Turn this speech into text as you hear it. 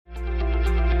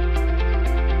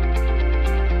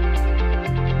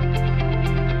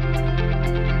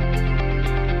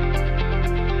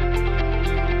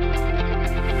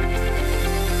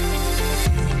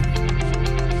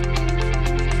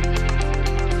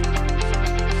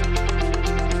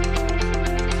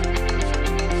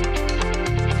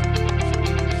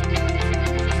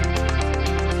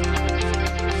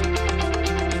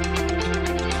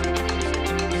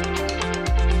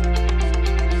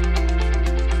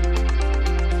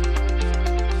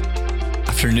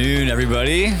afternoon,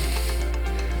 everybody.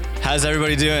 How's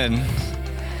everybody doing?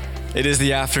 It is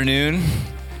the afternoon,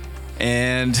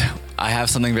 and I have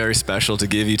something very special to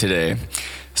give you today.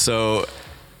 So,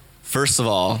 first of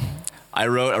all, I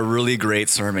wrote a really great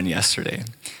sermon yesterday,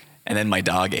 and then my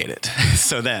dog ate it.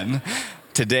 So then,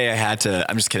 today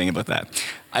I'm just kidding about that.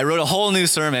 I wrote a whole new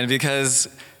sermon because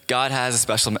God has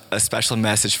a special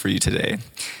message for you today,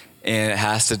 and it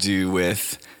has to do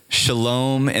with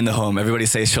shalom in the home. Everybody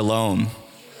say shalom.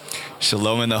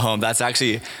 Shalom in the home. That's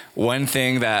actually one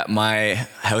thing that my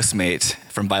housemate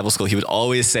from Bible school, he would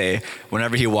always say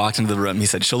whenever he walked into the room. He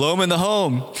said, shalom in the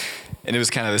home. And it was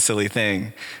kind of a silly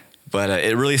thing, but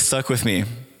it really stuck with me.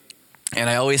 And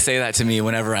I always say that to me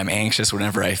whenever I'm anxious,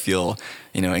 whenever I feel,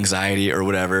 anxiety or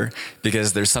whatever,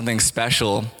 because there's something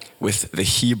special with the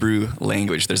Hebrew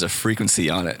language. There's a frequency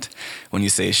on it. When you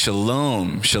say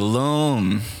shalom,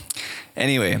 shalom.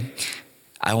 Anyway,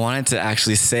 I wanted to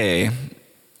actually say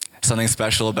something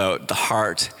special about the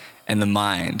heart and the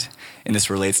mind, and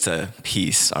this relates to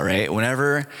peace, all right?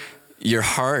 Whenever your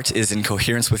heart is in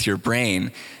coherence with your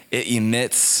brain, it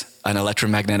emits an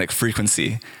electromagnetic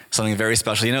frequency, something very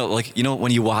special.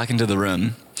 When you walk into the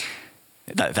room,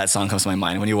 that song comes to my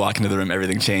mind. When you walk into the room,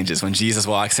 everything changes. When Jesus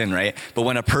walks in, right? But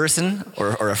when a person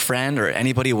or a friend or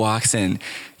anybody walks in,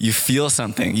 you feel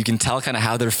something. You can tell kind of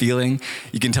how they're feeling.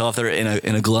 You can tell if they're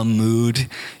in a glum mood.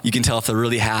 You can tell if they're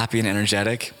really happy and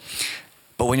energetic.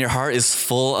 But when your heart is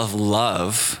full of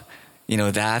love,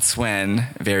 that's when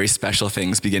very special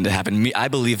things begin to happen. I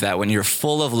believe that when you're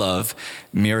full of love,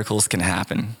 miracles can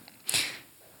happen.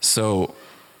 So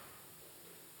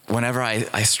whenever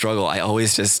I struggle, I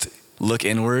always just look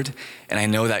inward, and I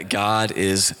know that God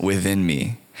is within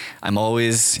me. I'm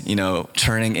always,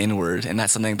 turning inward, and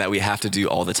that's something that we have to do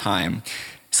all the time.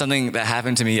 Something that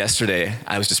happened to me yesterday,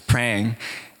 I was just praying,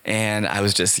 and I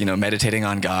was just, meditating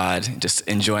on God, just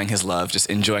enjoying his love, just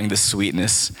enjoying the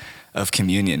sweetness of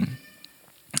communion.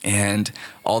 And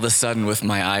all of a sudden, with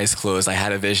my eyes closed, I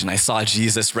had a vision. I saw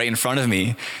Jesus right in front of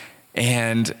me,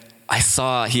 and I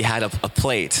saw he had a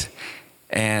plate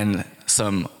and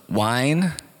some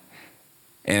wine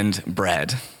and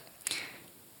bread.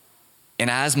 And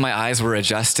as my eyes were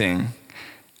adjusting,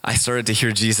 I started to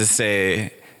hear Jesus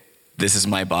say, "This is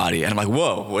my body." And I'm like,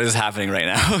 whoa, what is happening right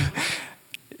now?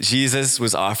 Jesus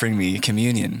was offering me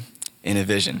communion in a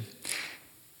vision.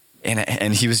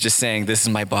 And he was just saying, "This is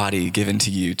my body given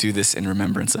to you. Do this in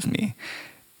remembrance of me."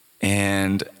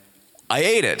 And I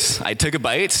ate it. I took a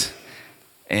bite,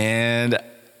 and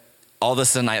all of a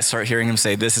sudden I start hearing him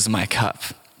say, "This is my cup.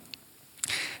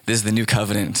 This is the new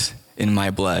covenant in my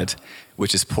blood,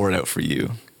 which is poured out for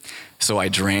you." So I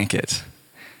drank it.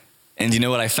 And you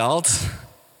know what I felt?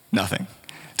 Nothing.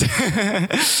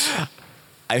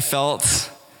 I felt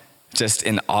just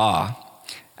in awe.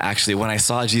 Actually, when I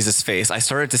saw Jesus' face, I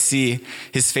started to see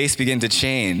his face begin to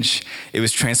change. It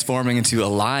was transforming into a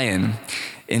lion,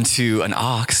 into an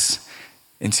ox,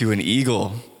 into an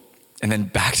eagle, and then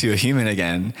back to a human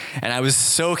again. And I was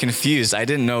so confused. I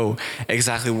didn't know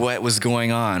exactly what was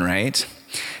going on, right?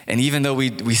 And even though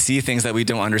we see things that we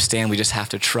don't understand, we just have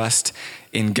to trust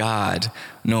in God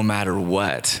no matter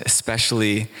what,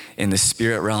 especially in the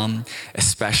spirit realm,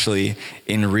 especially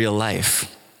in real life.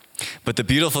 But the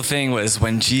beautiful thing was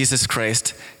when Jesus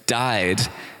Christ died,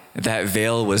 that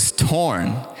veil was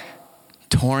torn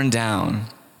down,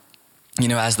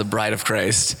 as the bride of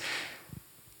Christ.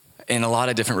 In a lot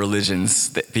of different religions,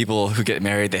 people who get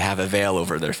married, they have a veil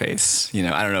over their face.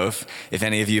 I don't know if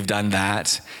any of you have done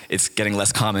that. It's getting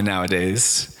less common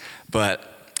nowadays.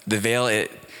 But the veil,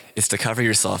 it's to cover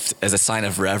yourself as a sign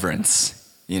of reverence,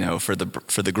 for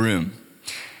the groom.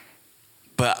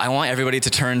 But I want everybody to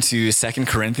turn to 2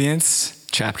 Corinthians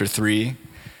chapter 3,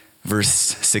 verse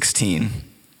 16.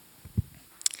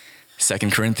 2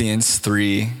 Corinthians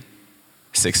 3,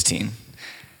 16.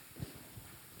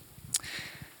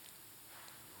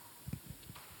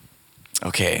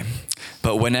 Okay,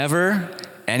 but whenever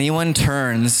anyone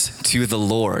turns to the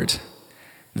Lord,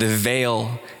 the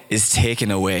veil is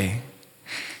taken away.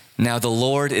 Now the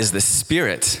Lord is the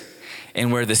Spirit,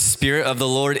 and where the Spirit of the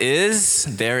Lord is,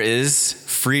 there is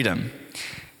freedom.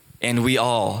 And we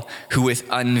all, who with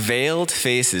unveiled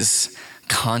faces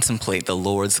contemplate the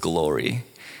Lord's glory,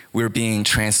 we're being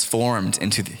transformed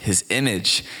into his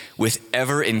image with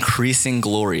ever increasing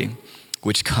glory,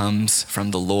 which comes from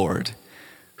the Lord,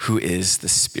 who is the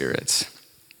Spirit.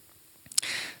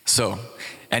 So,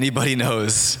 anybody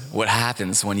knows what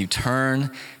happens when you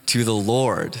turn to the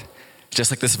Lord.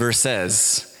 Just like this verse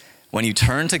says, when you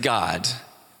turn to God,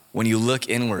 when you look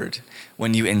inward,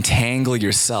 when you entangle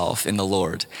yourself in the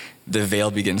Lord, the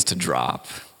veil begins to drop.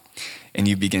 and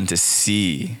you begin to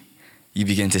see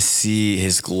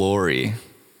his glory.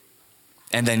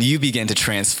 And then you begin to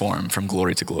transform from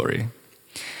glory to glory.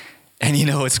 And you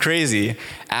know, it's crazy.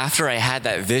 After I had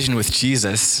that vision with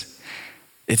Jesus,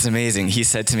 it's amazing. He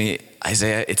said to me,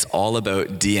 Isaiah, it's all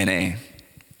about DNA.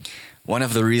 One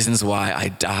of the reasons why I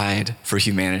died for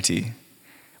humanity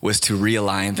was to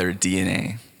realign their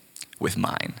DNA with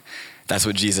mine. That's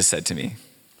what Jesus said to me.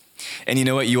 And you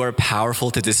know what? You are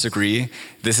powerful to disagree.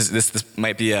 This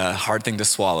might be a hard thing to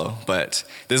swallow, but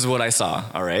this is what I saw,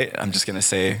 all right? I'm just gonna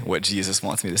say what Jesus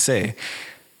wants me to say.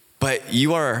 But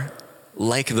you are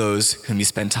like those whom you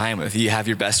spend time with. You have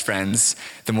your best friends.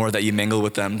 The more that you mingle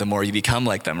with them, the more you become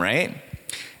like them, right?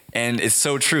 And it's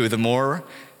so true. The more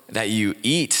that you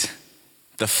eat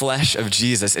the flesh of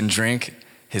Jesus and drink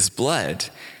his blood,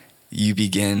 you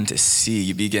begin to see,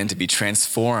 you begin to be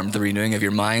transformed. The renewing of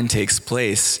your mind takes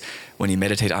place when you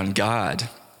meditate on God.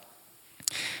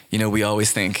 You know, we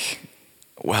always think,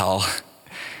 well,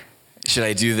 should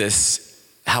I do this?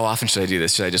 How often should I do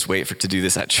this? Should I just wait to do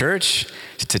this at church,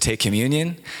 to take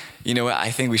communion? You know what? I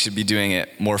think we should be doing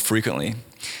it more frequently.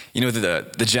 You know,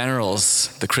 the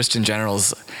generals, the Christian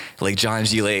generals, like John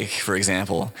G. Lake, for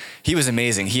example, he was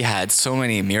amazing. He had so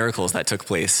many miracles that took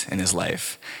place in his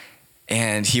life.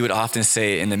 And he would often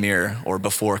say in the mirror or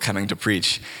before coming to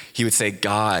preach, he would say,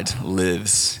 God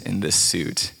lives in this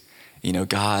suit. You know,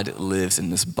 God lives in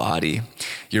this body.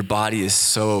 Your body is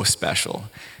so special.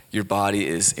 Your body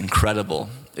is incredible.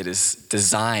 It is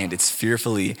designed, it's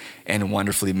fearfully and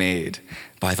wonderfully made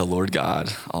by the Lord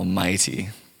God Almighty.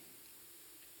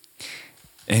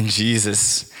 And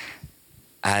Jesus,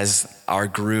 as our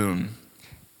groom,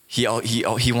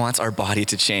 he wants our body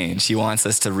to change. He wants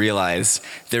us to realize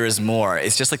there is more.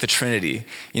 It's just like the Trinity.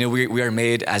 You know, we are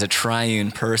made as a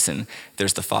triune person.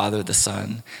 There's the Father, the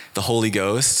Son, the Holy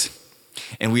Ghost,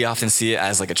 and we often see it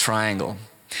as like a triangle.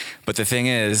 But the thing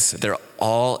is, they're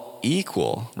all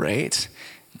equal, right?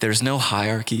 There's no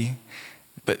hierarchy,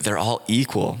 but they're all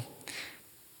equal.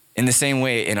 In the same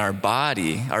way, in our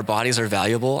bodies are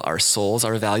valuable, our souls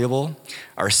are valuable,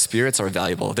 our spirits are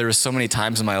valuable. There were so many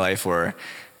times in my life where,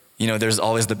 you know, there's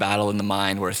always the battle in the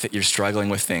mind where you're struggling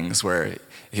with things where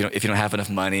if you don't have enough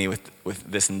money with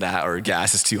this and that, or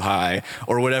gas is too high,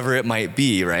 or whatever it might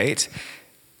be, right?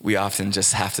 We often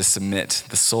just have to submit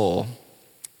the soul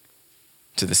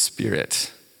to the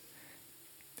spirit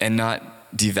and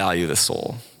not devalue the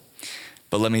soul.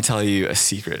 But let me tell you a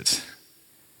secret.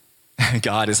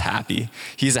 God is happy.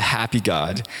 He's a happy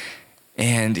God.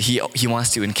 And he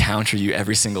wants to encounter you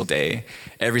every single day,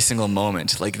 every single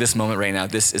moment. Like this moment right now,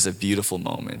 this is a beautiful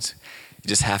moment. You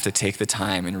just have to take the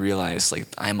time and realize, like,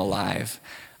 I'm alive.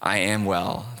 I am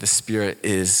well. The Spirit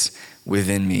is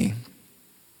within me.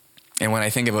 And when I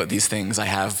think about these things, I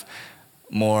have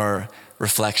more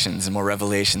reflections and more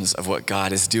revelations of what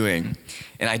God is doing.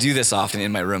 And I do this often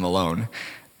in my room alone.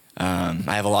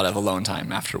 I have a lot of alone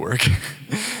time after work.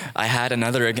 I had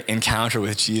another encounter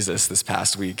with Jesus this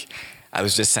past week. I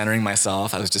was just centering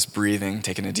myself. I was just breathing,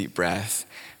 taking a deep breath,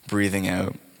 breathing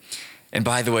out. And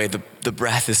by the way, the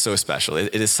breath is so special.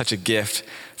 It is such a gift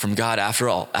from God. After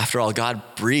all, God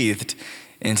breathed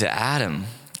into Adam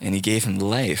and he gave him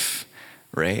life,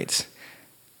 right?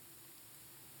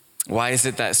 Why is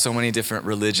it that so many different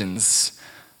religions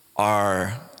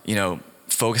are, you know,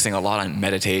 focusing a lot on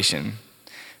meditation,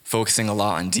 focusing a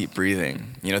lot on deep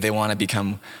breathing? You know, they want to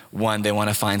become one. They want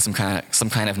to find some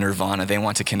kind of nirvana. They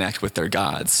want to connect with their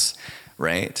gods,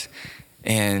 right?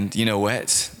 And you know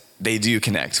what? They do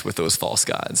connect with those false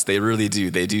gods. They really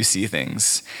do. They do see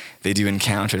things. They do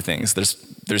encounter things.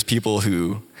 There's people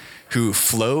who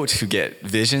float, who get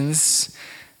visions,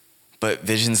 but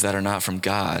visions that are not from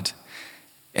God.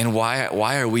 And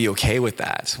why are we okay with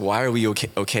that? Why are we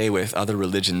okay with other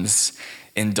religions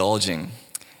indulging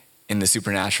in the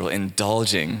supernatural,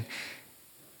 indulging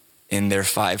in their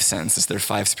five senses, their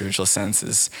five spiritual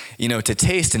senses? You know, to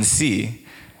taste and see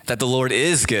that the Lord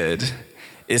is good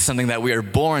is something that we are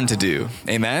born to do.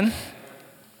 Amen?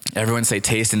 Everyone say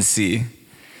taste and see.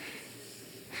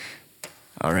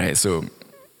 All right, so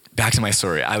back to my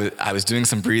story. I was doing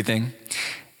some breathing,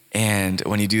 and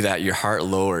when you do that, your heart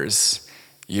lowers.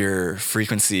 Your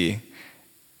frequency,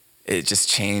 it just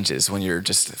changes when you're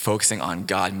just focusing on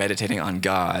God, meditating on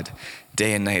God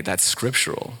day and night. That's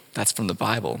scriptural. That's from the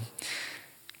Bible.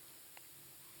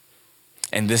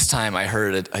 And this time I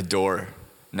heard a door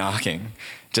knocking,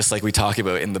 just like we talk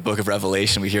about in the book of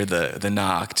Revelation. We hear the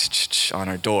knock on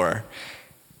our door.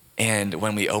 And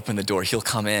when we open the door, he'll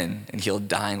come in and he'll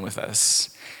dine with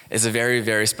us. It's a very,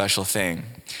 very special thing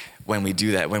when we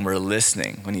do that, when we're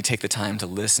listening, when you take the time to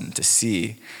listen, to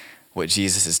see what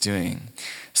Jesus is doing.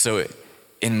 So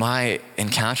in my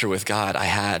encounter with God, I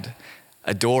had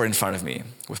a door in front of me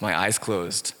with my eyes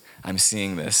closed. I'm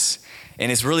seeing this.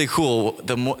 And it's really cool.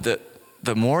 The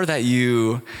more that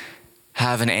you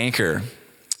have an anchor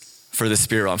for the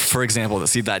spirit realm, for example,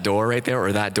 see that door right there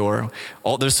or that door?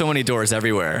 There's so many doors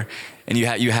everywhere. And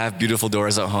you have beautiful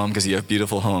doors at home because you have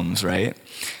beautiful homes, right?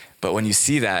 But when you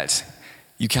see that,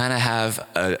 you kind of have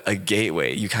a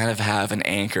gateway. You kind of have an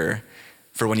anchor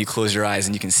for when you close your eyes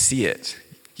and you can see it.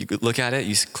 You could look at it,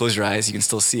 you close your eyes, you can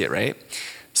still see it, right?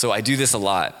 So I do this a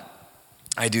lot.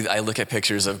 I look at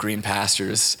pictures of green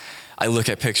pastures. I look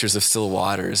at pictures of still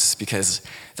waters because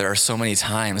there are so many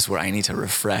times where I need to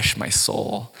refresh my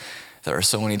soul. There are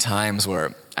so many times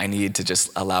where I need to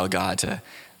just allow God to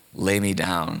lay me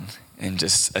down and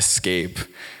just escape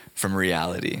from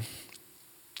reality.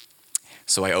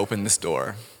 So I open this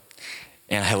door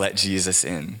and I let Jesus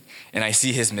in. And I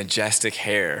see his majestic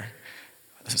hair.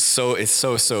 It's so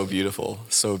beautiful,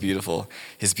 so beautiful.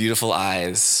 His beautiful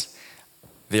eyes,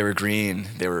 they were green.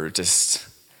 They were just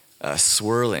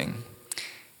swirling.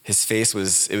 His face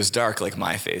it was dark like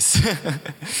my face.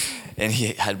 And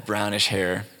he had brownish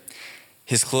hair.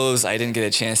 His clothes, I didn't get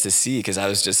a chance to see because I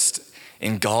was just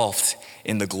engulfed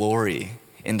in the glory,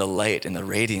 in the light, in the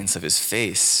radiance of his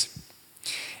face.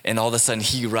 And all of a sudden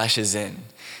he rushes in.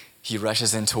 He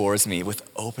rushes in towards me with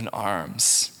open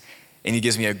arms. And he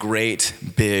gives me a great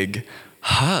big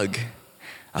hug.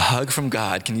 A hug from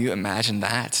God. Can you imagine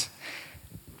that?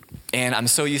 And I'm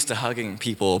so used to hugging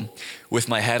people with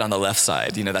my head on the left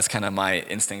side. That's kind of my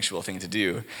instinctual thing to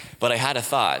do. But I had a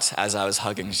thought as I was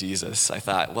hugging Jesus. I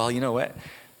thought, well, you know what?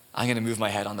 I'm going to move my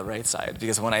head on the right side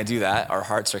because when I do that, our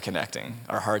hearts are connecting.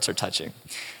 Our hearts are touching.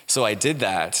 So I did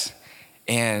that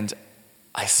and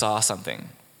I saw something.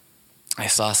 I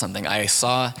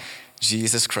saw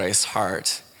Jesus Christ's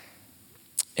heart.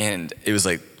 And it was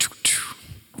like,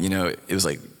 it was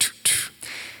like,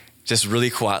 just really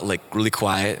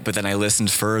quiet, but then I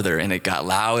listened further and it got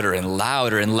louder and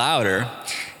louder and louder.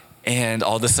 And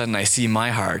all of a sudden I see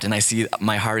my heart and I see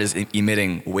my heart is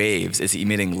emitting waves. It's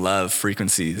emitting love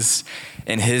frequencies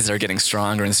and his are getting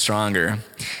stronger and stronger.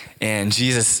 And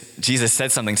Jesus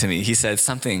said something to me. He said,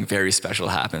 something very special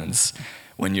happens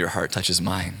when your heart touches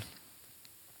mine.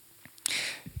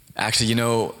 Actually,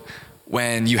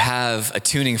 when you have a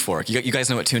tuning fork, you guys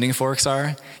know what tuning forks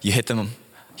are? You hit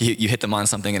them on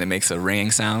something and it makes a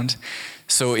ringing sound.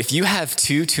 So if you have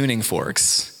two tuning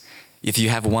forks, if you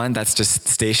have one that's just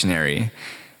stationary,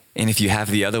 and if you have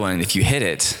the other one, if you hit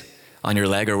it on your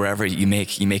leg or wherever, you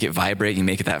make it vibrate, you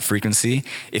make it that frequency.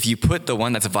 If you put the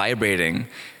one that's vibrating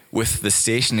with the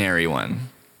stationary one,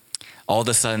 all of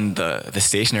a sudden the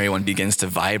stationary one begins to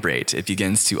vibrate. It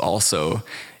begins to also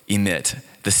emit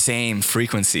the same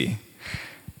frequency.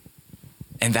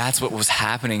 And that's what was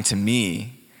happening to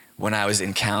me when I was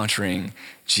encountering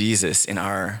Jesus in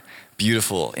our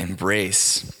beautiful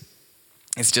embrace.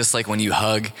 It's just like when you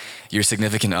hug your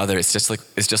significant other. It's just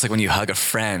like when you hug a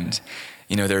friend.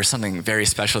 There's something very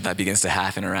special that begins to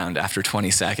happen around after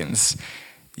 20 seconds.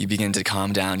 You begin to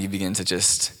calm down. You begin to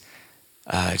just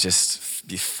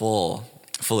be full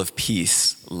of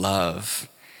peace, love,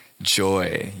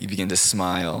 joy. You begin to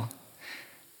smile.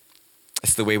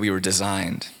 It's the way we were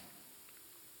designed.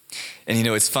 And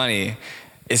it's funny.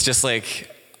 It's just like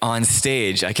on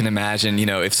stage, I can imagine,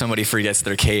 if somebody forgets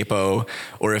their capo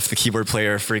or if the keyboard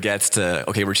player forgets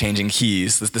we're changing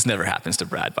keys. This never happens to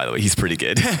Brad, by the way. He's pretty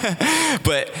good.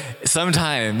 But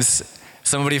sometimes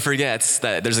somebody forgets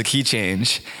that there's a key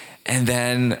change. And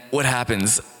then what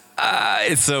happens?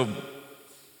 It's a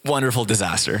wonderful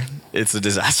disaster. It's a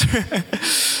disaster.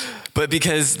 But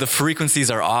because the frequencies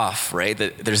are off, right?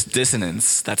 There's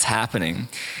dissonance that's happening.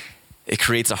 It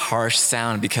creates a harsh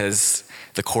sound because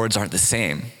the chords aren't the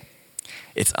same.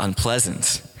 It's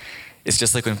unpleasant. It's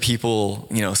just like when people,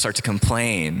 start to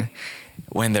complain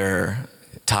when they're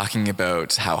talking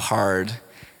about how hard,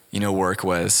 work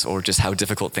was or just how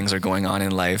difficult things are going on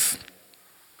in life.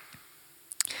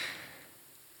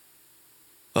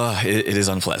 It is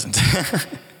unpleasant.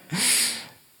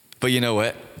 But you know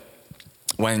what?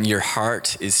 When your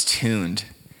heart is tuned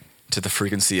to the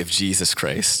frequency of Jesus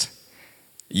Christ,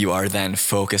 you are then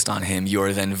focused on him. You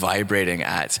are then vibrating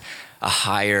at a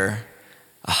higher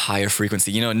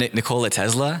frequency. Nikola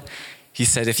Tesla, he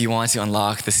said if you want to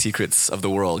unlock the secrets of the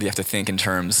world, you have to think in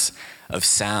terms of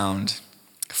sound,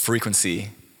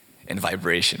 frequency, and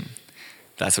vibration.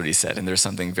 That's what he said, and there's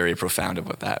something very profound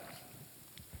about that.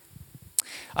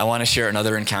 I want to share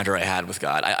another encounter I had with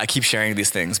God. I keep sharing these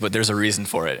things, but there's a reason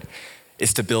for it.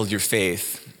 It's to build your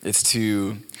faith. It's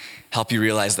to help you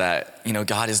realize that,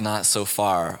 God is not so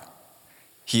far.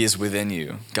 He is within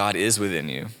you. God is within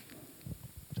you.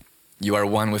 You are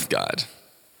one with God.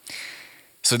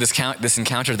 So this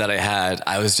encounter that I had,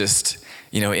 I was just,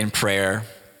 in prayer.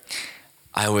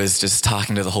 I was just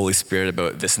talking to the Holy Spirit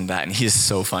about this and that, and he is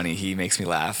so funny. He makes me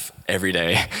laugh every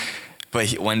day.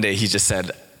 But one day he just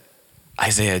said,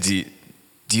 Isaiah, do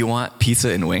you want pizza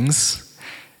and wings?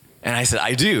 And I said,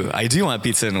 I do want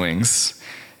pizza and wings.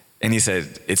 And he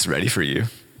said, it's ready for you.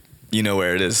 You know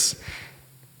where it is.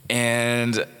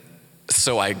 And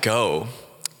so I go,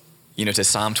 to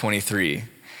Psalm 23.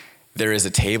 There is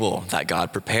a table that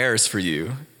God prepares for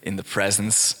you in the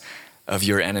presence of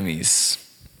your enemies.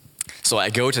 So I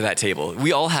go to that table.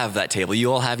 We all have that table.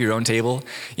 You all have your own table.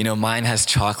 Mine has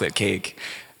chocolate cake.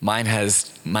 Mine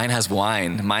has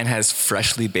wine. Mine has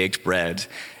freshly baked bread.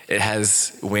 It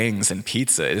has wings and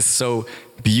pizza. It is so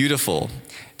beautiful.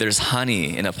 There's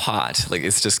honey in a pot. Like,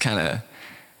 it's just kind of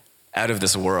out of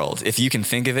this world. If you can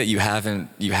think of it, you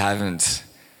haven't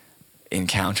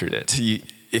encountered it.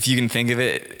 If you can think of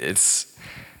it, it's,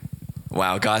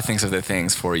 wow, God thinks of the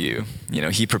things for you.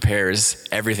 He prepares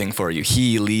everything for you.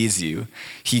 He leads you.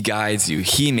 He guides you.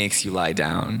 He makes you lie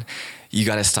down. You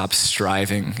got to stop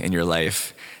striving in your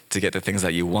life to get the things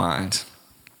that you want.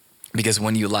 Because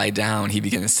when you lie down, he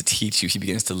begins to teach you. He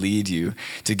begins to lead you,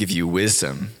 to give you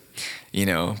wisdom,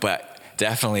 But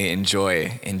definitely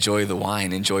enjoy the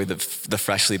wine, enjoy the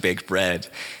freshly baked bread,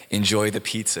 enjoy the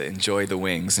pizza, enjoy the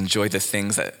wings, enjoy the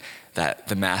things that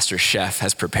the master chef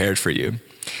has prepared for you.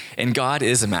 And God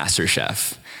is a master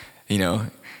chef.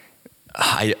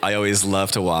 I always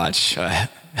love to watch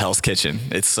Hell's Kitchen.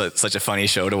 It's such a funny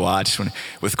show to watch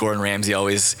with Gordon Ramsay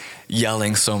always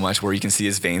yelling so much where you can see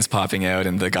his veins popping out,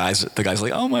 and the guy's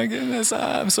like, oh my goodness,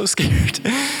 I'm so scared.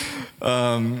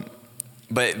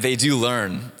 But they do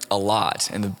learn a lot.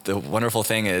 And the wonderful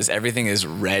thing is everything is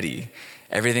ready.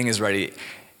 Everything is ready.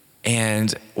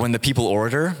 And when the people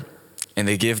order and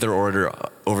they give their order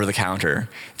over the counter,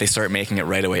 they start making it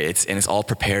right away. It's all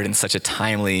prepared in such a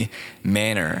timely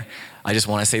manner. I just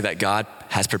want to say that God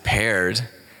has prepared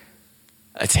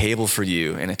a table for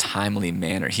you in a timely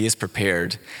manner. He has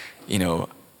prepared,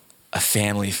 a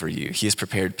family for you. He has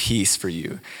prepared peace for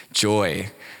you,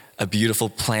 joy, a beautiful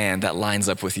plan that lines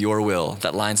up with your will,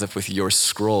 that lines up with your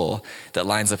scroll, that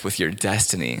lines up with your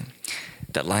destiny,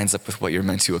 that lines up with what you're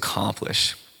meant to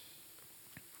accomplish.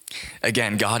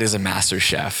 Again, God is a master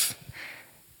chef.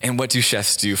 And what do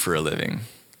chefs do for a living?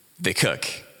 They cook.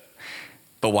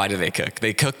 But why do they cook?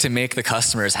 They cook to make the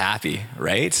customers happy,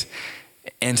 right?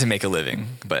 And to make a living.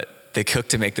 But they cook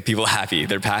to make the people happy.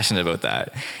 They're passionate about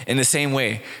that. In the same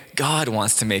way, God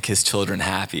wants to make his children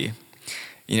happy.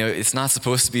 It's not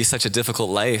supposed to be such a difficult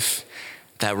life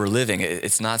that we're living.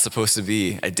 It's not supposed to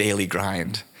be a daily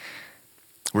grind.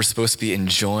 We're supposed to be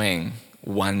enjoying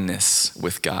oneness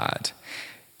with God,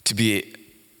 to be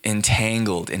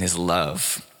entangled in his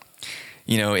love.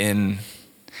 In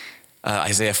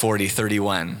Isaiah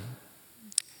 40:31,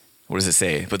 what does it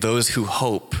say? But those who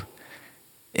hope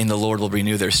in the Lord will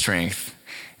renew their strength.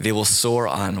 They will soar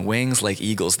on wings like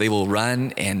eagles. They will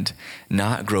run and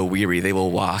not grow weary. They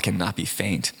will walk and not be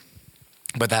faint.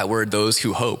 But that word, those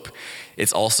who hope,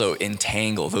 it's also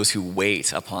entangle, those who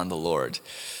wait upon the Lord.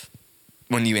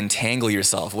 When you entangle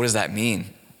yourself, what does that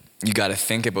mean? You got to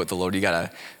think about the Lord. You got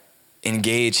to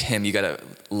engage him. You got to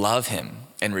love him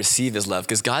and receive his love,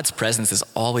 because God's presence is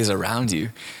always around you.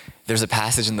 There's a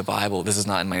passage in the Bible, this is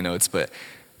not in my notes, but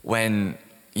when,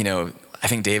 I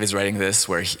think David's writing this,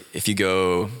 where if you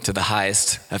go to the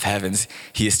highest of heavens,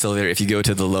 he is still there. If you go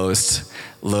to the lowest,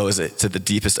 to the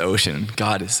deepest ocean,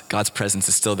 God's presence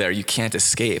is still there. You can't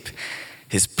escape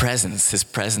his presence. His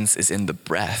presence is in the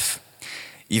breath.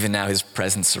 Even now, his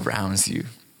presence surrounds you.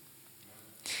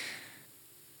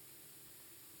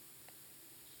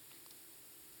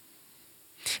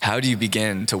 How do you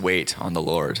begin to wait on the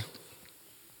Lord?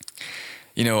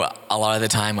 A lot of the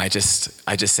time I just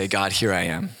say, God, here I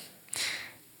am.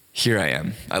 Here I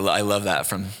am. I love that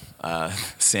from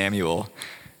Samuel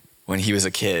when he was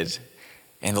a kid,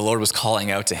 and the Lord was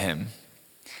calling out to him.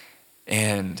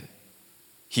 And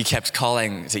he kept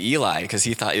calling to Eli because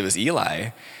he thought it was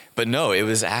Eli. But no, it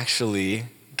was actually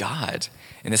God.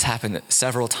 And this happened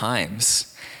several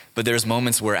times. But there's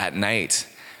moments where at night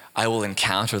I will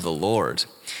encounter the Lord,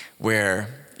 where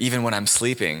even when I'm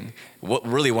sleeping,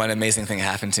 one amazing thing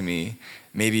happened to me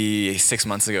maybe 6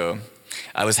 months ago.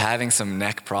 I was having some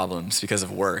neck problems because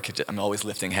of work. I'm always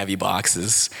lifting heavy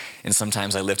boxes, and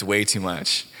sometimes I lift way too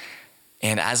much.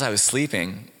 And as I was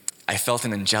sleeping, I felt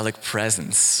an angelic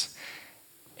presence,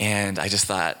 and I just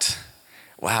thought,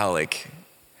 wow,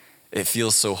 it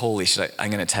feels so holy. I'm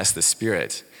going to test the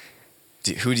Spirit.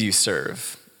 Who do you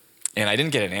serve? And I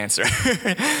didn't get an answer.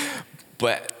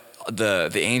 But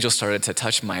the angel started to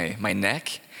touch my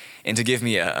neck and to give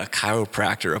me a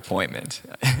chiropractor appointment.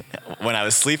 When I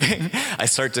was sleeping, I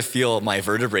start to feel my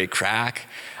vertebrae crack.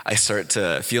 I start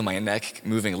to feel my neck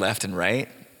moving left and right.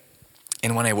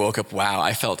 And when I woke up, wow,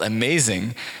 I felt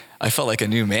amazing. I felt like a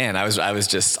new man. I was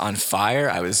just on fire.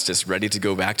 I was just ready to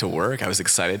go back to work. I was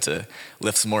excited to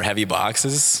lift some more heavy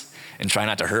boxes and try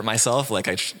not to hurt myself like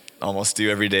I almost do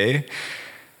every day.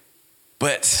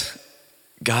 But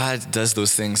God does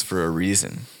those things for a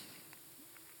reason.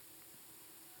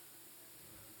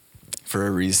 For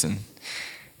a reason.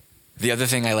 The other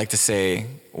thing I like to say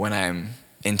when I'm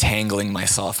entangling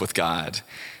myself with God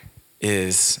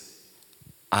is,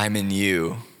 I'm in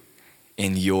you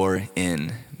and you're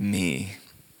in me.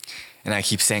 And I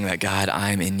keep saying that, God,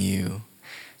 I'm in you,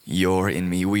 you're in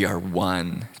me. We are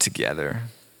one together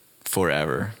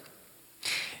forever.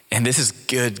 And this is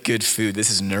good food. This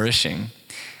is nourishing.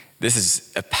 This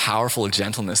is a powerful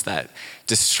gentleness that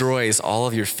destroys all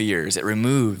of your fears. It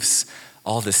removes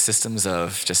all the systems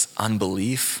of just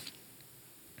unbelief.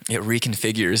 It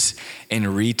reconfigures and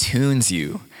retunes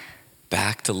you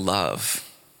back to love.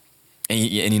 And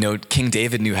you know, King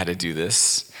David knew how to do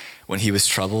this. When he was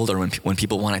troubled or when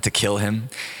people wanted to kill him,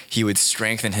 he would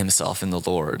strengthen himself in the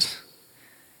Lord.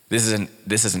 This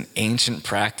is an ancient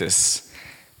practice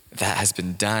that has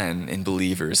been done in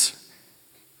believers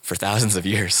for thousands of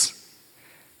years.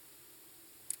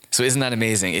 So isn't that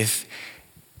amazing?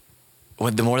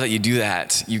 The more that you do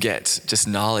that, you get just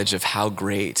knowledge of how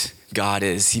great God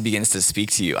is. He begins to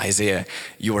speak to you. Isaiah,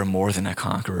 you are more than a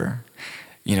conqueror.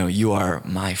 You know, you are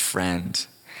my friend.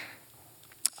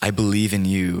 I believe in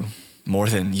you more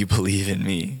than you believe in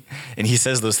me. And he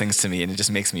says those things to me, and it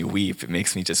just makes me weep. It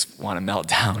makes me just want to melt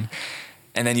down.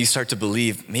 And then you start to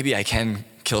believe, maybe I can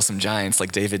kill some giants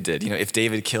like David did. You know, if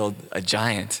David killed a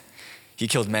giant, he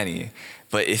killed many.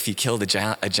 But if he killed a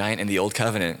giant in the old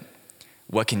covenant,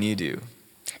 what can you do?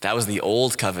 That was the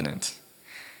old covenant.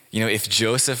 You know, if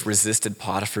Joseph resisted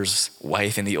Potiphar's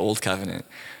wife in the old covenant,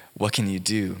 what can you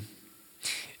do?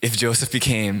 If Joseph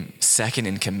became second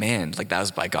in command, like that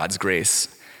was by God's grace,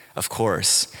 of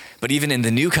course. But even in the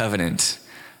new covenant,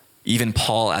 even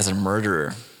Paul as a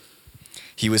murderer,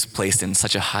 he was placed in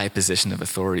such a high position of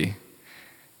authority.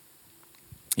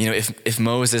 You know, if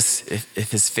Moses,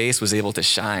 if his face was able to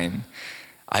shine,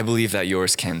 I believe that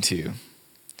yours can too.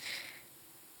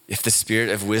 If the spirit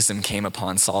of wisdom came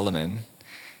upon Solomon,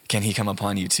 can he come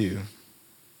upon you too?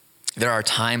 There are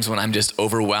times when I'm just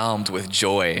overwhelmed with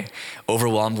joy,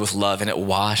 overwhelmed with love, and it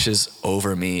washes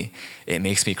over me. It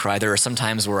makes me cry. There are some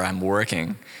times where I'm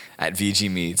working at VG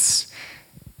Meets,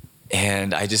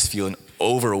 and I just feel an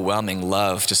overwhelming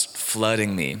love just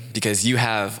flooding me because you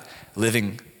have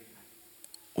living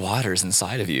waters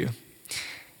inside of you.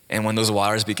 And when those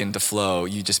waters begin to flow,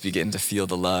 you just begin to feel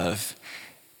the love,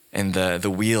 and the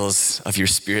wheels of your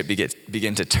spirit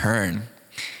begin to turn.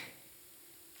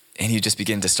 And you just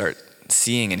begin to start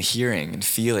seeing and hearing and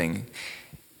feeling.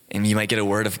 And you might get a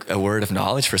word of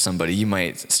knowledge for somebody. You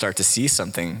might start to see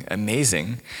something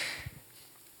amazing.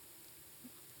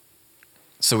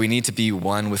 So we need to be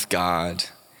one with God.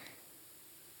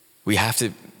 We have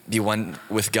to be one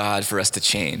with God for us to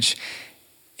change.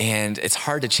 And it's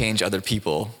hard to change other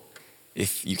people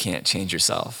if you can't change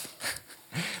yourself.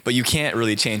 But you can't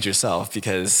really change yourself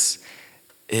because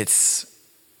it's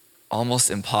almost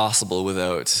impossible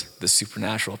without the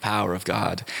supernatural power of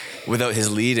God, without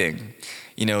his leading.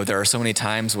 You know, there are so many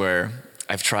times where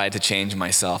I've tried to change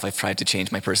myself, I've tried to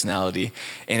change my personality,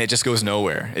 and it just goes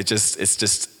nowhere. It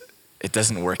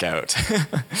doesn't work out,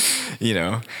 you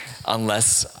know,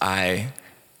 unless I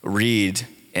read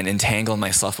and entangle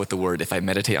myself with the word. If I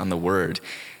meditate on the word,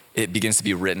 it begins to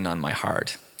be written on my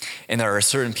heart. And there are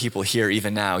certain people here,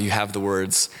 even now, you have the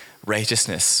words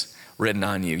righteousness written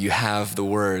on you. You have the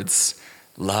words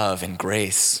love and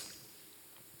grace.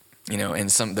 You know, and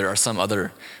there are some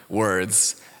other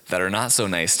words that are not so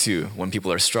nice too, when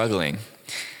people are struggling,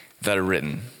 that are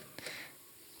written.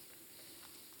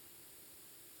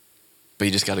 But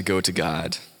you just got to go to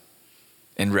God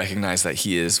and recognize that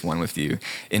he is one with you.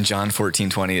 In John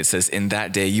 14:20, it says, "In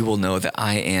that day you will know that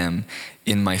I am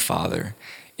in my Father,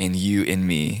 and you in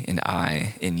me, and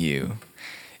I in you."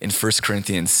 In 1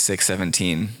 Corinthians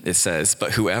 6:17, it says,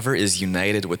 "But whoever is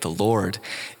united with the Lord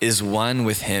is one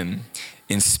with him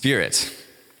in spirit."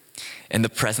 And the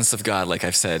presence of God, like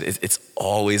I've said, it's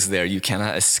always there. You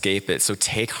cannot escape it. So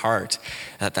take heart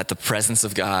that the presence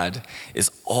of God is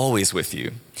always with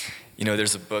you. You know,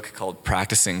 there's a book called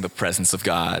Practicing the Presence of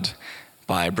God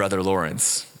by Brother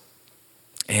Lawrence.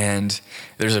 And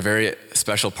there's a very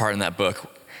special part in that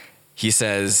book. He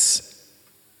says,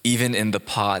 even in the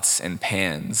pots and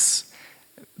pans,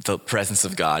 the presence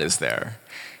of God is there.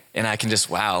 And I can just,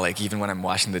 wow, like even when I'm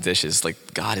washing the dishes,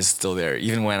 like God is still there.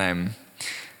 Even when I'm,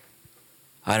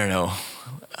 I don't know,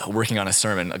 working on a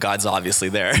sermon, God's obviously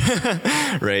there,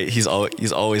 right? He's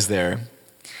always there.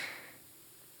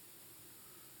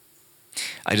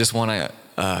 I just want to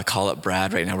call up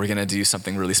Brad right now. We're going to do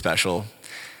something really special.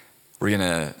 We're going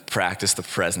to practice the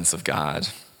presence of God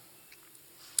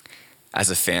as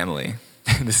a family.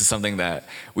 This is something that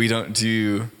we don't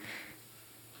do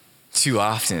too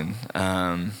often.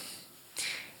 And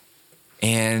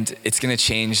it's going to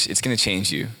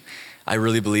change you. I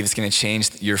really believe it's going to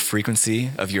change your frequency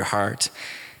of your heart.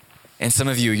 And some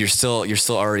of you, you're still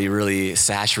already really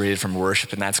saturated from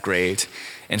worship, and that's great.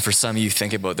 And for some of you,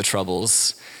 think about the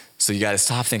troubles. So you got to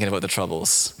stop thinking about the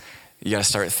troubles. You got to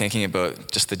start thinking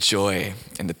about just the joy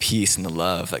and the peace and the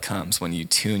love that comes when you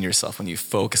tune yourself, when you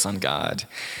focus on God.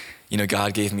 You know,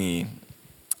 God gave me,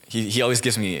 he always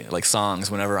gives me like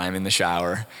songs whenever I'm in the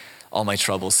shower. All my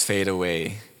troubles fade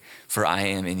away, for I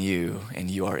am in you and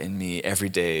you are in me. Every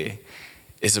day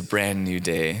is a brand new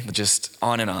day. Just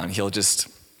on and on. He'll just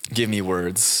give me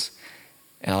words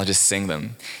and I'll just sing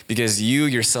them, because you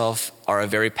yourself are a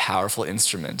very powerful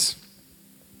instrument.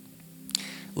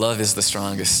 Love is the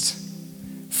strongest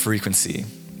frequency.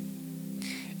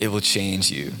 It will change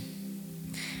you.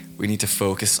 We need to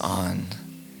focus on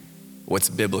what's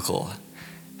biblical.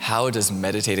 How does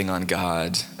meditating on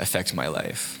God affect my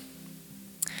life?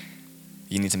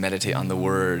 You need to meditate on the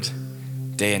word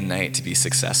day and night to be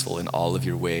successful in all of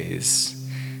your ways.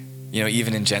 You know,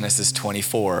 even in Genesis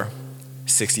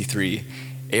 24:63,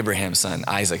 Abraham's son,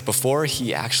 Isaac, before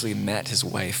he actually met his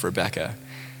wife, Rebecca,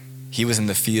 he was in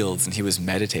the fields and he was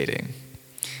meditating.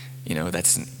 You know,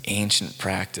 that's an ancient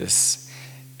practice,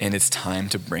 and it's time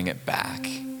to bring it back.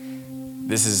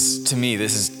 This is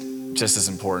just as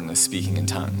important as speaking in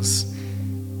tongues.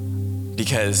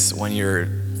 Because when you're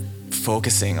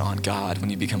focusing on God,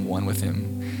 when you become one with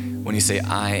him, when you say,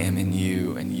 I am in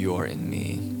you and you are in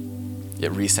me,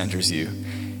 it recenters you.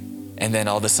 And then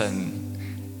all of a sudden,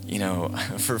 you know,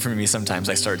 for me, sometimes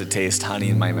I start to taste honey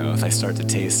in my mouth. I start to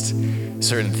taste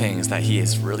certain things that he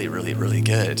is really, really, really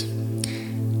good.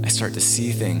 I start to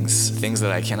see things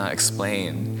that I cannot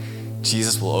explain.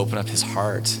 Jesus will open up his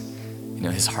heart. You know,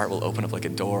 his heart will open up like a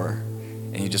door,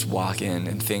 and you just walk in,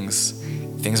 and things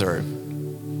are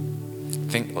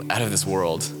out of this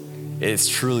world. It's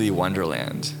truly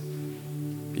wonderland.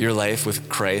 Your life with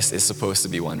Christ is supposed to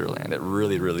be wonderland. It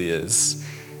really, really is.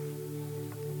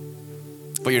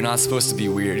 But you're not supposed to be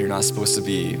weird. You're not supposed to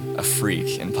be a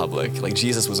freak in public. Like,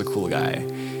 Jesus was a cool guy.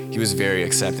 He was very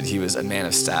accepted. He was a man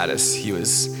of status. He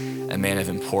was a man of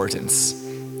importance,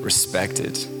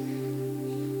 respected.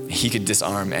 He could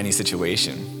disarm any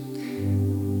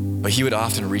situation. But he would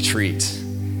often retreat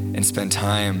and spend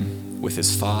time with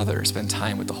his Father, spend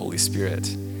time with the Holy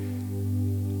Spirit.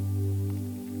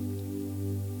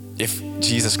 If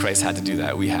Jesus Christ had to do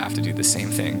that, we have to do the same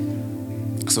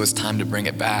thing. So it's time to bring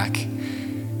it back.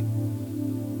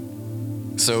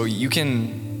 So you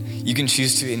can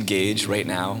choose to engage right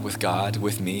now with God,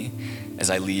 with me, as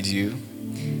I lead you.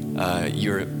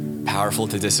 You're powerful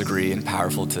to disagree and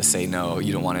powerful to say no.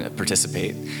 You don't want to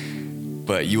participate,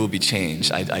 but you will be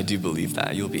changed. I do believe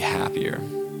that. You'll be happier.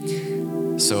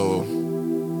 So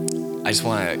I just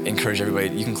want to encourage everybody,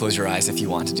 you can close your eyes if you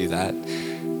want to do that.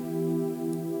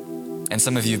 And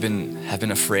some of you have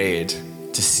been afraid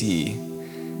to see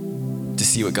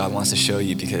what God wants to show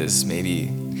you, because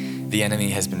maybe the enemy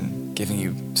has been giving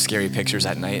you scary pictures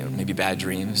at night, or maybe bad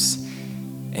dreams,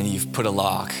 and you've put a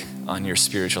lock on your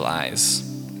spiritual eyes.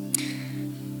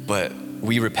 But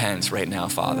we repent right now,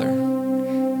 Father,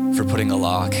 for putting a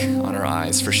lock on our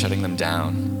eyes, for shutting them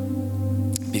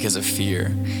down because of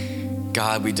fear.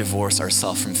 God, we divorce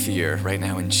ourselves from fear right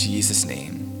now in Jesus'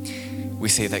 name. We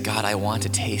say that, God, I want to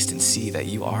taste and see that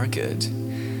you are good.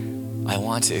 I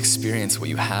want to experience what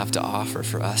you have to offer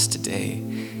for us today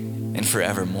and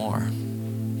forevermore.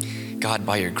 God,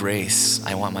 by your grace,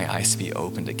 I want my eyes to be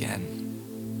opened again.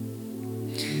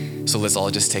 So let's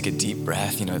all just take a deep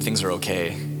breath. You know, things are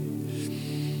okay.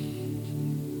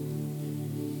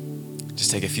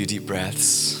 Just take a few deep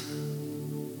breaths.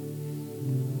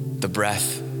 The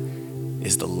breath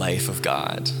is the life of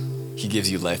God. He gives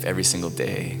you life every single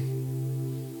day.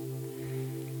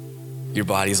 Your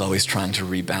body is always trying to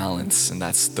rebalance, and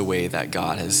that's the way that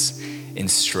God has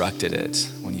instructed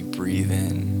it. When you breathe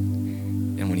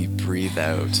in and when you breathe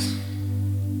out.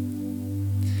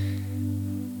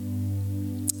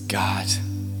 God,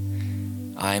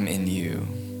 I'm in you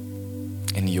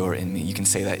and you're in me. You can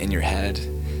say that in your head.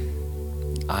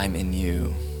 I'm in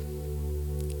you.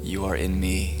 You are in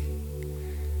me.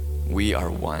 We are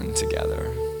one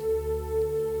together.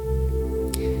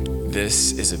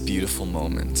 This is a beautiful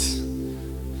moment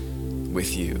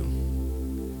with you,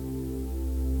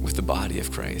 with the body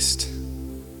of Christ.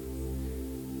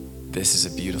 This is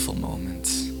a beautiful moment.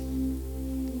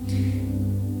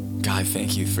 God,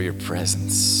 thank you for your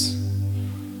presence.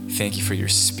 Thank you for your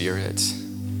spirit.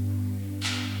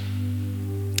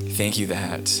 Thank you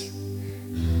that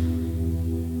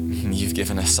you've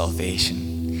given us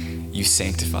salvation. You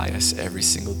sanctify us every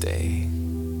single day.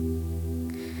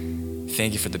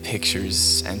 Thank you for the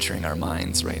pictures entering our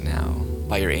minds right now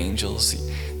by your angels.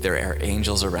 There are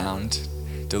angels around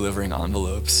delivering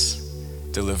envelopes,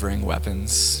 delivering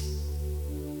weapons.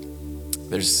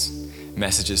 There's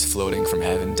messages floating from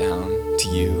heaven down to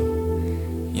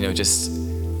you. You know, just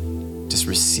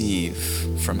receive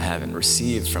from heaven,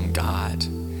 receive from God.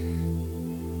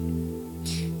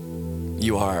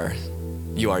 You are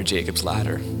Jacob's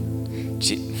ladder.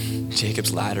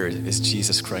 Jacob's ladder is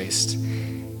Jesus Christ.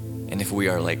 And if we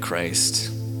are like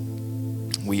Christ,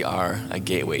 we are a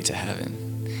gateway to heaven.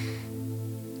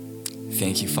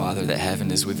 Thank you, Father, that heaven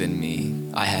is within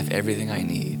me. I have everything I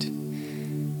need.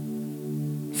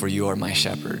 For you are my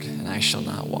shepherd, and I shall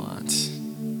not want.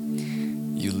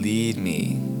 You lead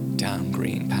me down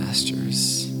green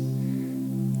pastures.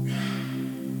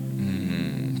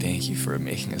 Thank you for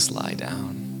making us lie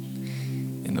down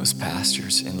in those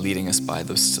pastures and leading us by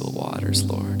those still waters,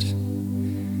 Lord.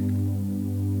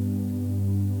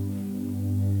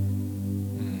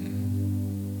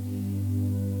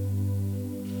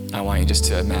 I want you just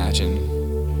to imagine,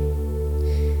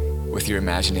 with your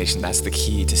imagination, that's the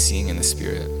key to seeing in the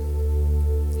Spirit.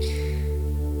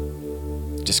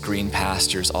 Just green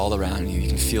pastures all around you. You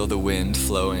can feel the wind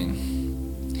flowing.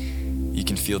 You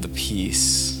can feel the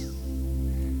peace.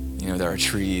 You know, there are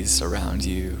trees around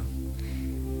you.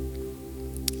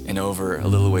 And over a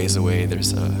little ways away,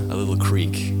 there's a little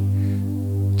creek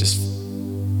just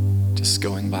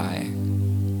going by.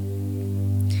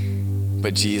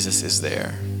 But Jesus is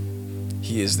there.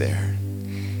 He is there.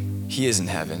 He is in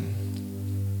heaven.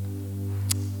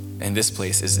 And this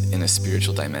place is in a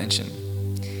spiritual dimension.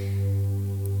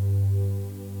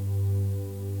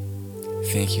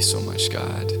 Thank you so much,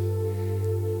 God,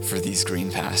 for these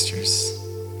green pastures.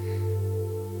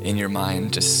 In your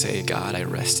mind, just say, God, I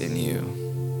rest in you.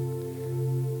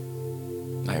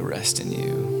 I rest in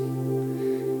you.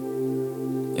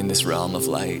 In this realm of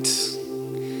light,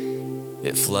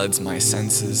 it floods my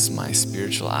senses, my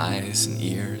spiritual eyes and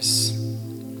ears,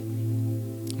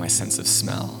 my sense of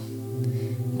smell,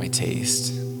 my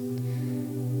taste,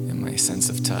 and my sense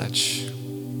of touch.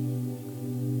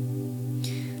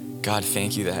 God,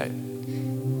 thank you that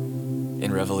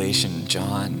in Revelation,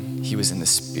 John, he was in the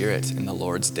Spirit in the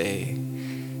Lord's day,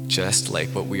 just like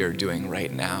what we are doing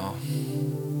right now.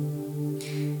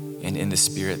 And in the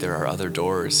Spirit, there are other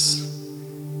doors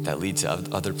that lead to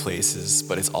other places,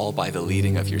 but it's all by the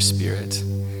leading of your Spirit.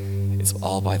 It's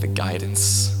all by the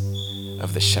guidance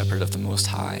of the Shepherd of the Most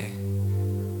High.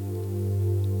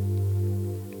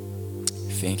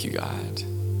 Thank you, God.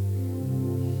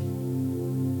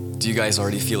 Do you guys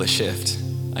already feel a shift?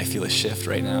 I feel a shift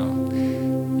right now.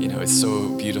 You know, it's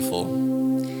so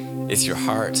beautiful. It's your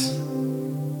heart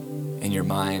and your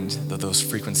mind, those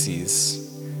frequencies.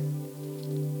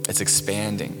 It's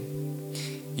expanding.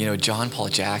 You know, John Paul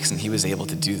Jackson, he was able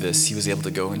to do this. He was able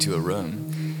to go into a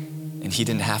room and he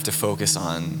didn't have to focus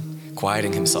on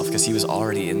quieting himself because he was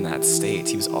already in that state.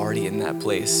 He was already in that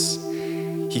place.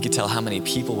 He could tell how many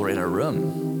people were in a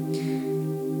room.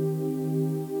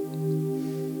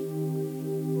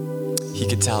 He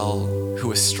could tell who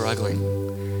was struggling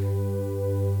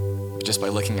just by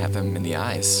looking at them in the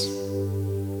eyes.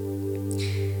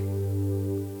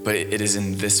 But it is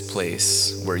in this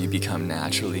place where you become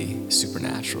naturally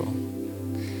supernatural.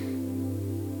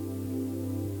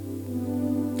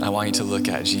 I want you to look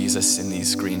at Jesus in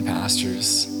these green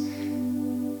pastures.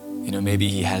 You know, maybe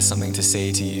he has something to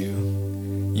say to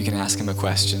you. You can ask him a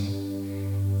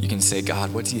question. You can say,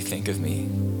 God, what do you think of me?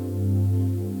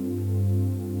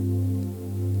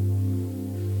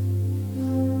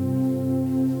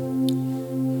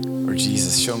 Or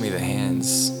Jesus, show me the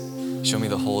hands. Show me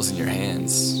the holes in your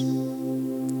hands.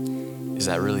 Is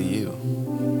that really you?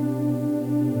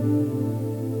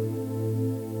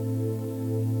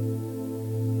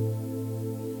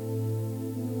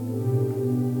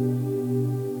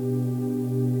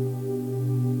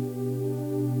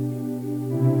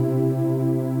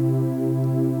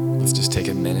 Let's just take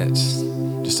a minute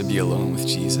just to be alone with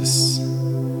Jesus.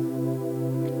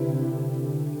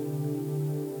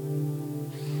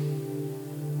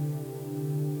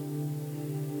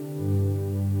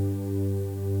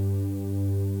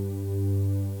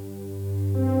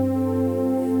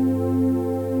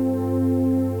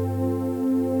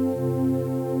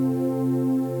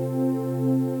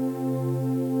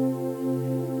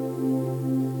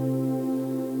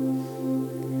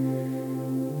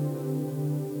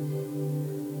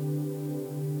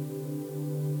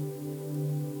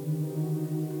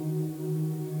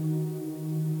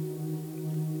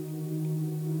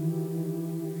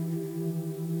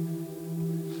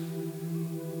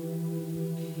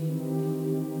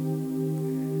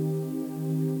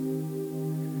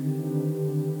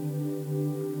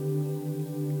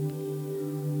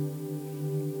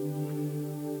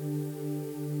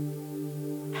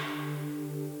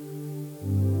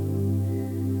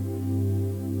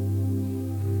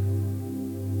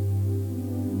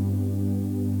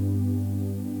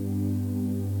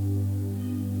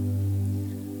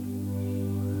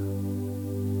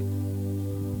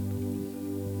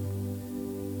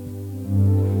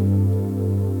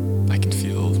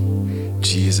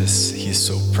 Jesus, he is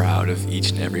so proud of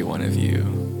each and every one of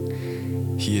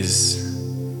you. He is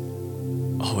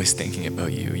always thinking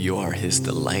about you. You are his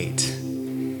delight.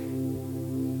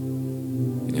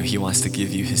 You know, he wants to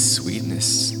give you his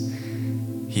sweetness.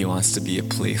 He wants to be a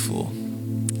playful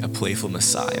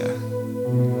Messiah.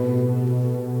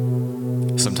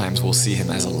 Sometimes we'll see him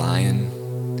as a lion.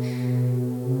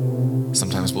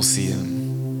 Sometimes we'll see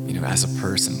him, you know, as a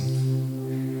person.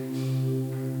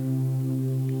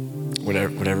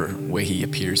 Whatever way he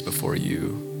appears before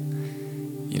you,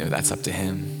 you know, that's up to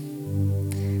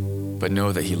him. But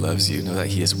know that he loves you. Know that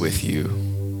he is with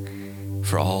you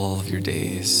for all of your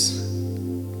days.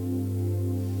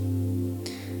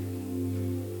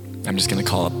 I'm just going to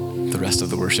call up the rest of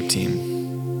the worship team.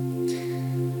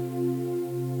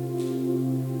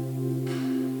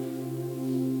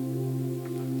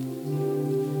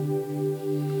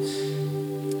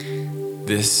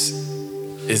 This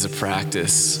is a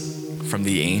practice from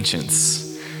the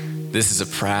ancients. This is a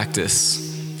practice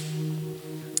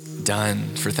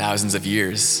done for thousands of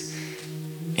years.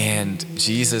 And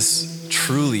Jesus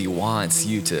truly wants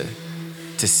you to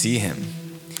see him.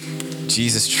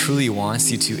 Jesus truly wants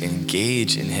you to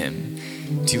engage in him,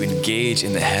 to engage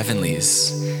in the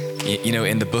heavenlies. You know,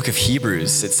 in the book of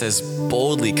Hebrews, it says,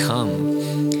 boldly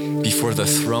come before the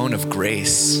throne of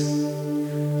grace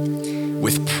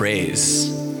with praise.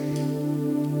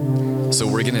 So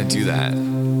we're gonna do that.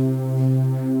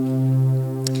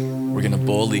 We're gonna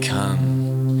boldly come.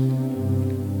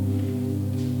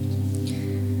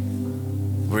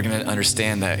 We're gonna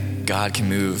understand that God can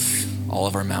move all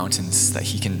of our mountains, that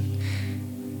he can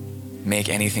make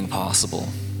anything possible.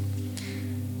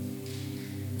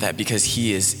 That because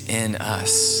he is in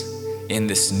us, in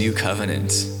this new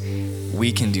covenant,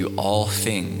 we can do all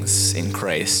things in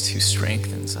Christ who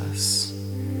strengthens us.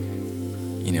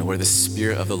 You know, where the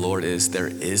Spirit of the Lord is, there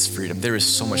is freedom. There is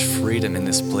so much freedom in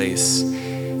this place.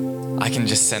 I can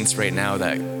just sense right now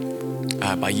that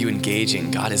by you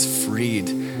engaging, God has freed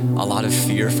a lot of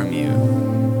fear from you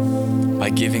by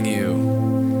giving you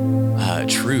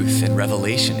truth and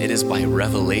revelation. It is by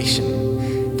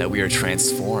revelation that we are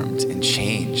transformed and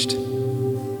changed.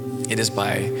 It is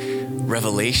by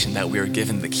revelation that we are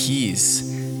given the keys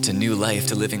to new life,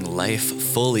 to living life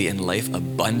fully and life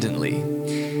abundantly.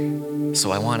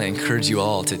 So I want to encourage you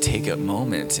all to take a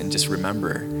moment and just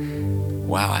remember,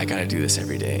 wow, I got to do this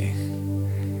every day.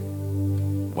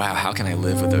 Wow, how can I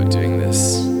live without doing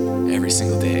this every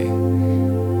single day?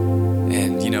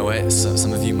 And you know what? So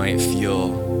some of you might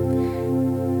feel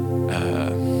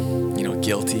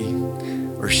guilty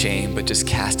or shame, but just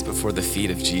cast it before the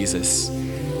feet of Jesus,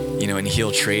 you know, and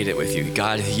he'll trade it with you.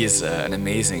 God, he is an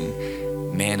amazing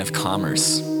man of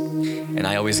commerce. And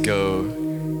I always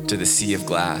go to the Sea of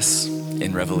Glass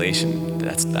in Revelation.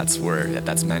 That's where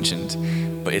that's mentioned.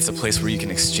 But it's a place where you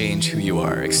can exchange who you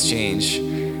are, exchange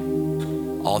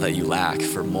all that you lack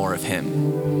for more of him.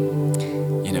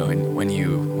 You know, and when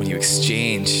you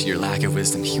exchange your lack of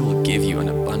wisdom, he will give you an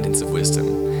abundance of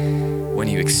wisdom. When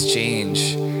you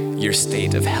exchange your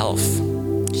state of health,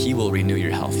 he will renew your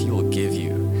health. He will give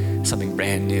you something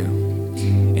brand new.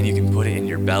 And you can put it in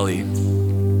your belly,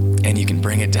 and you can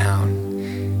bring it down,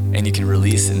 and you can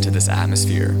release it into this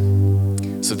atmosphere.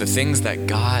 So the things that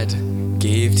God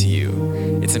gave to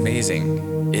you, it's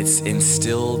amazing. It's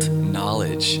instilled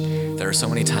knowledge. There are so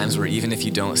many times where even if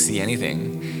you don't see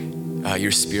anything,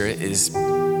 your spirit is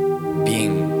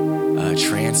being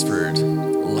transferred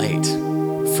light,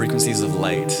 frequencies of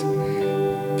light,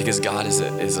 because God is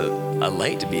a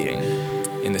light being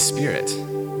in the spirit.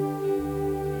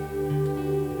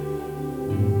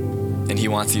 And he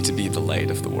wants you to be the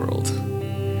light of the world.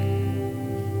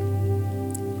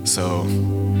 So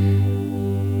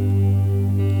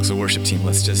worship team,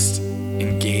 let's just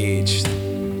engage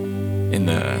in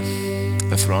the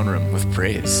throne room with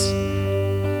praise.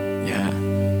 Yeah.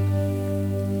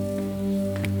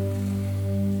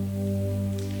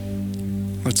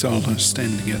 Let's all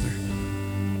stand together.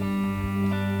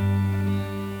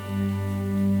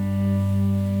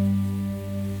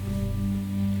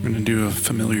 We're going to do a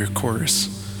familiar chorus.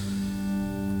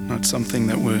 Not something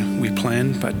that we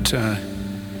planned, but I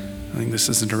think this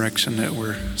is the direction that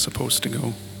we're supposed to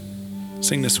go.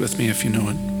 Sing this with me if you know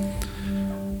it.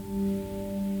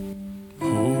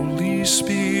 Holy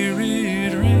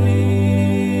Spirit, reign.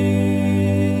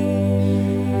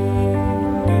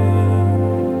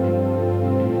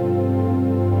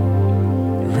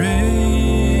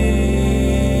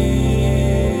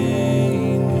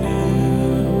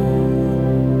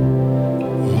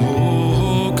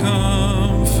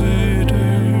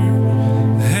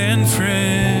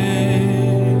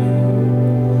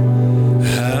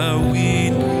 How we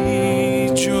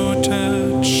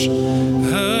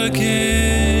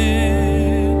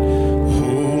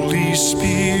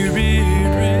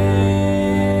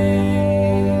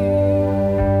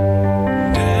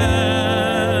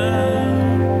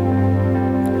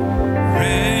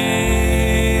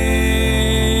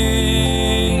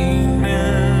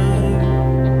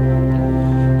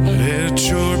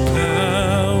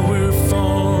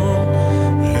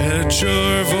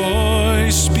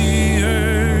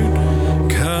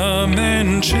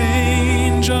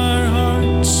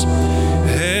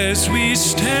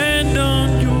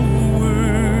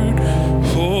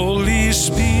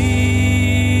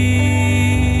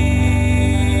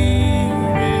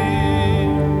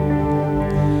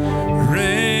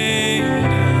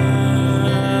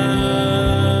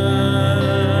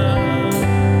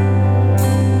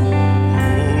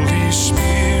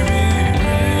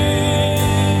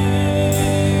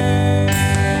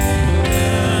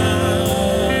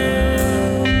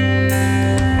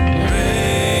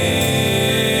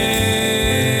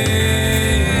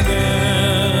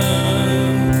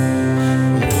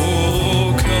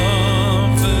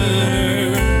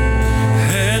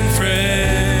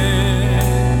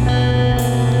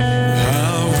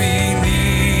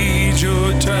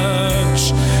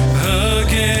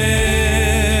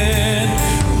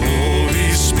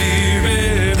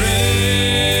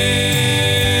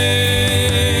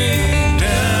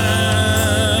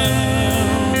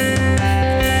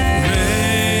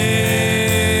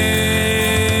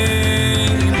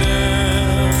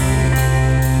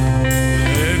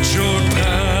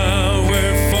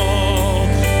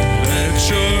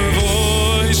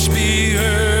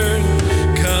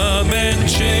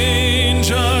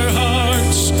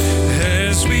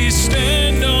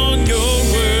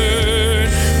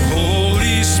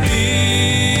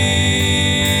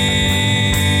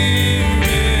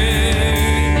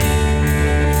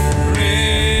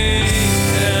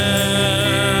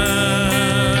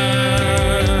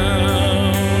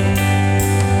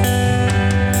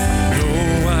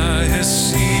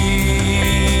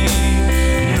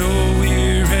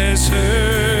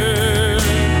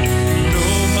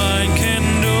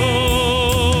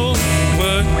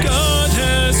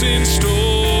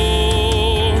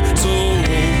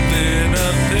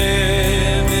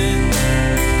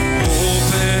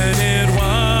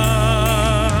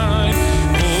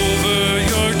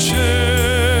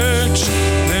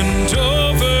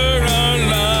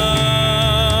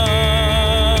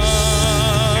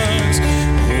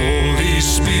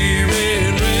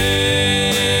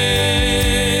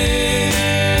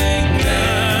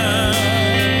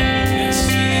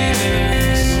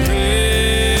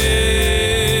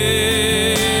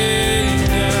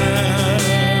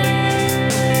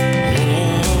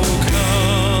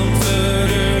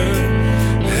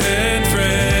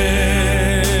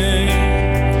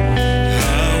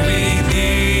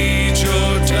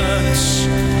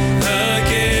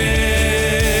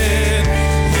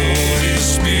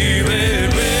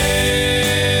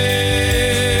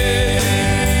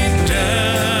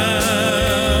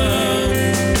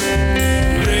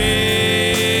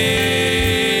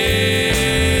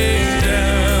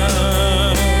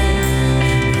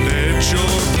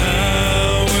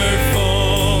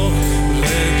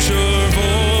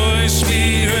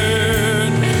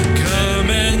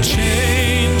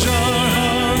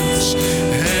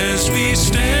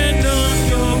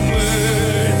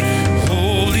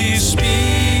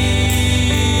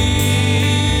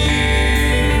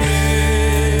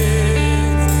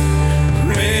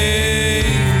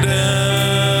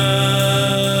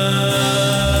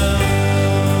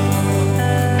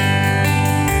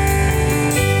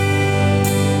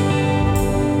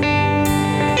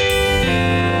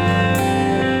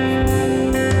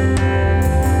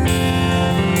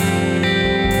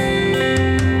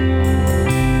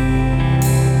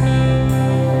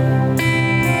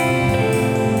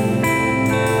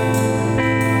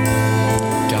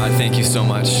thank you so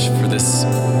much for this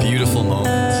beautiful moment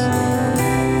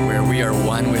where we are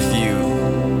one with you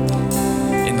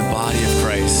in the body of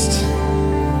Christ.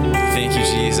 Thank you,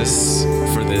 Jesus,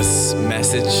 for this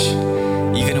message.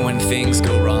 Even when things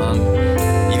go wrong,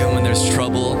 even when there's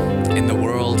trouble in the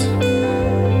world,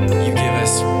 you give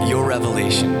us your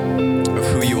revelation of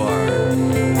who you are.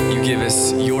 You give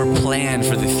us your plan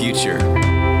for the future.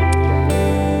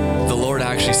 The Lord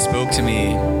actually spoke to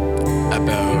me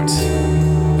about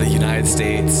the United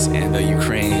States and the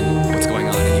Ukraine, what's going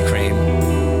on in Ukraine.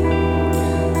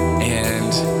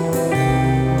 And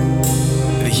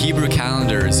the Hebrew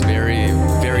calendar is very,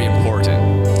 very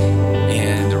important.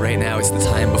 And right now it's the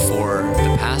time before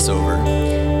the Passover.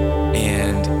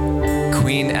 And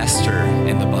Queen Esther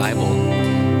in the Bible,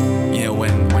 you know,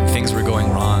 when things were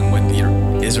going wrong, when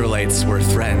the Israelites were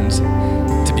threatened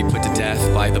to be put to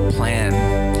death by the plan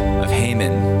of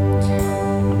Haman,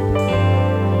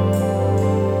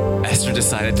 Esther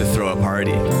decided to throw a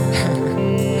party.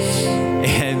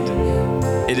 And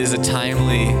it is a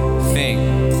timely thing.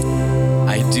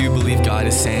 I do believe God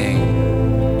is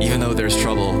saying, even though there's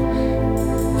trouble,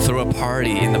 throw a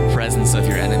party in the presence of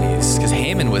your enemies. Because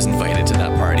Haman was invited to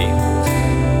that party,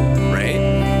 right?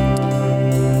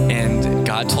 And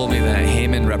God told me that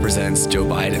Haman represents Joe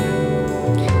Biden.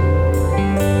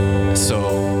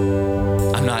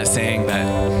 So I'm not saying that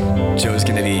Joe's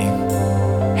going to be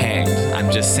hanged. I'm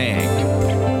just saying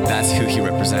that's who he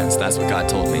represents. That's what God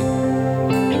told me.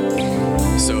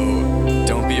 So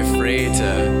don't be afraid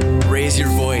to raise your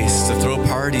voice, to throw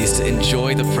parties, to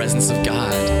enjoy the presence of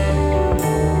God.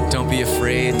 Don't be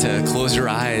afraid to close your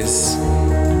eyes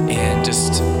and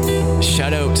just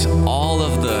shut out all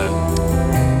of the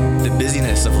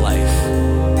busyness of life.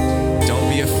 Don't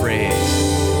be afraid.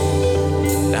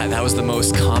 That was the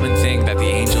most common thing that the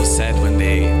angels said when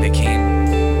they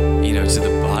came, you know, to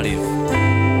the body of,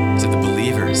 to the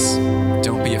believers.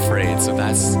 Don't be afraid. So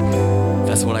that's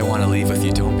what I want to leave with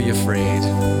you. Don't be afraid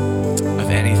of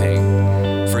anything,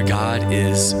 for God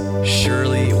is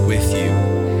surely with you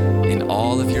in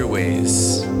all of your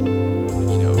ways.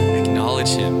 You know, acknowledge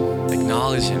him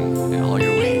in all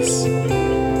your ways.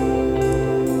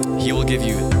 He will give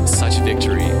you such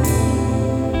victory,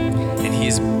 and he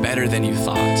is better than you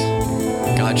thought.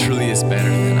 God truly is better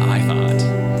than I thought.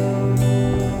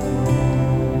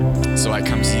 So I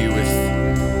come to you with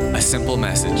a simple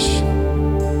message.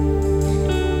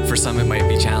 For some it might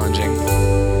be challenging,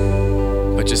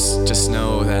 but just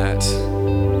know that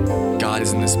God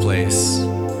is in this place,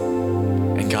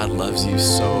 and God loves you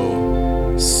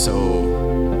so, so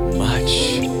much.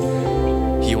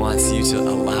 He wants you to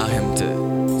allow him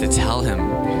to tell him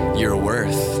your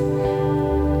worth.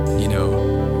 You know,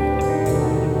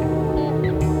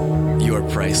 you are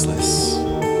priceless.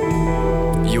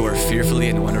 You are fearfully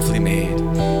and wonderfully made.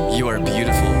 You are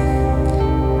beautiful.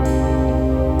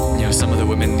 You know, some of the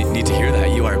women need to hear that.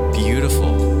 You are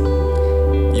beautiful.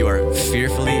 You are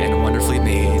fearfully and wonderfully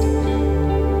made.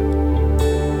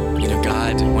 You know,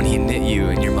 God, when he knit you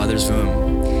in your mother's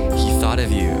womb, he thought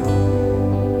of you.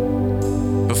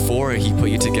 Before he put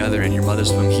you together in your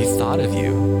mother's womb, he thought of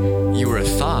you. You were a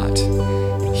thought.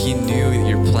 He knew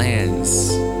your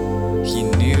plans. He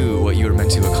knew what you were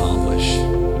meant to accomplish.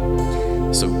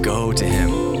 So go to him.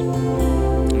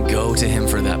 Go to him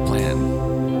for that plan,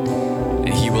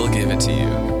 and he will give it to you.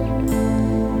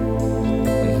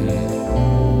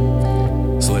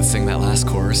 So let's sing that last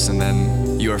chorus, and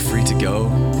then you are free to go.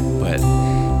 But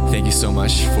thank you so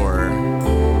much for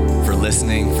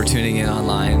listening, for tuning in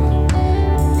online.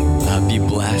 Be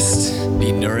blessed,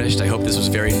 be nourished. I hope this was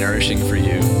very nourishing for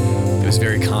you. It was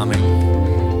very calming.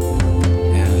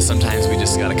 Yeah, sometimes we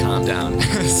just gotta calm down.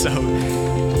 So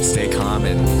stay calm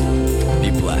and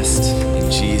be blessed. In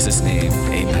Jesus' name,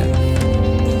 amen.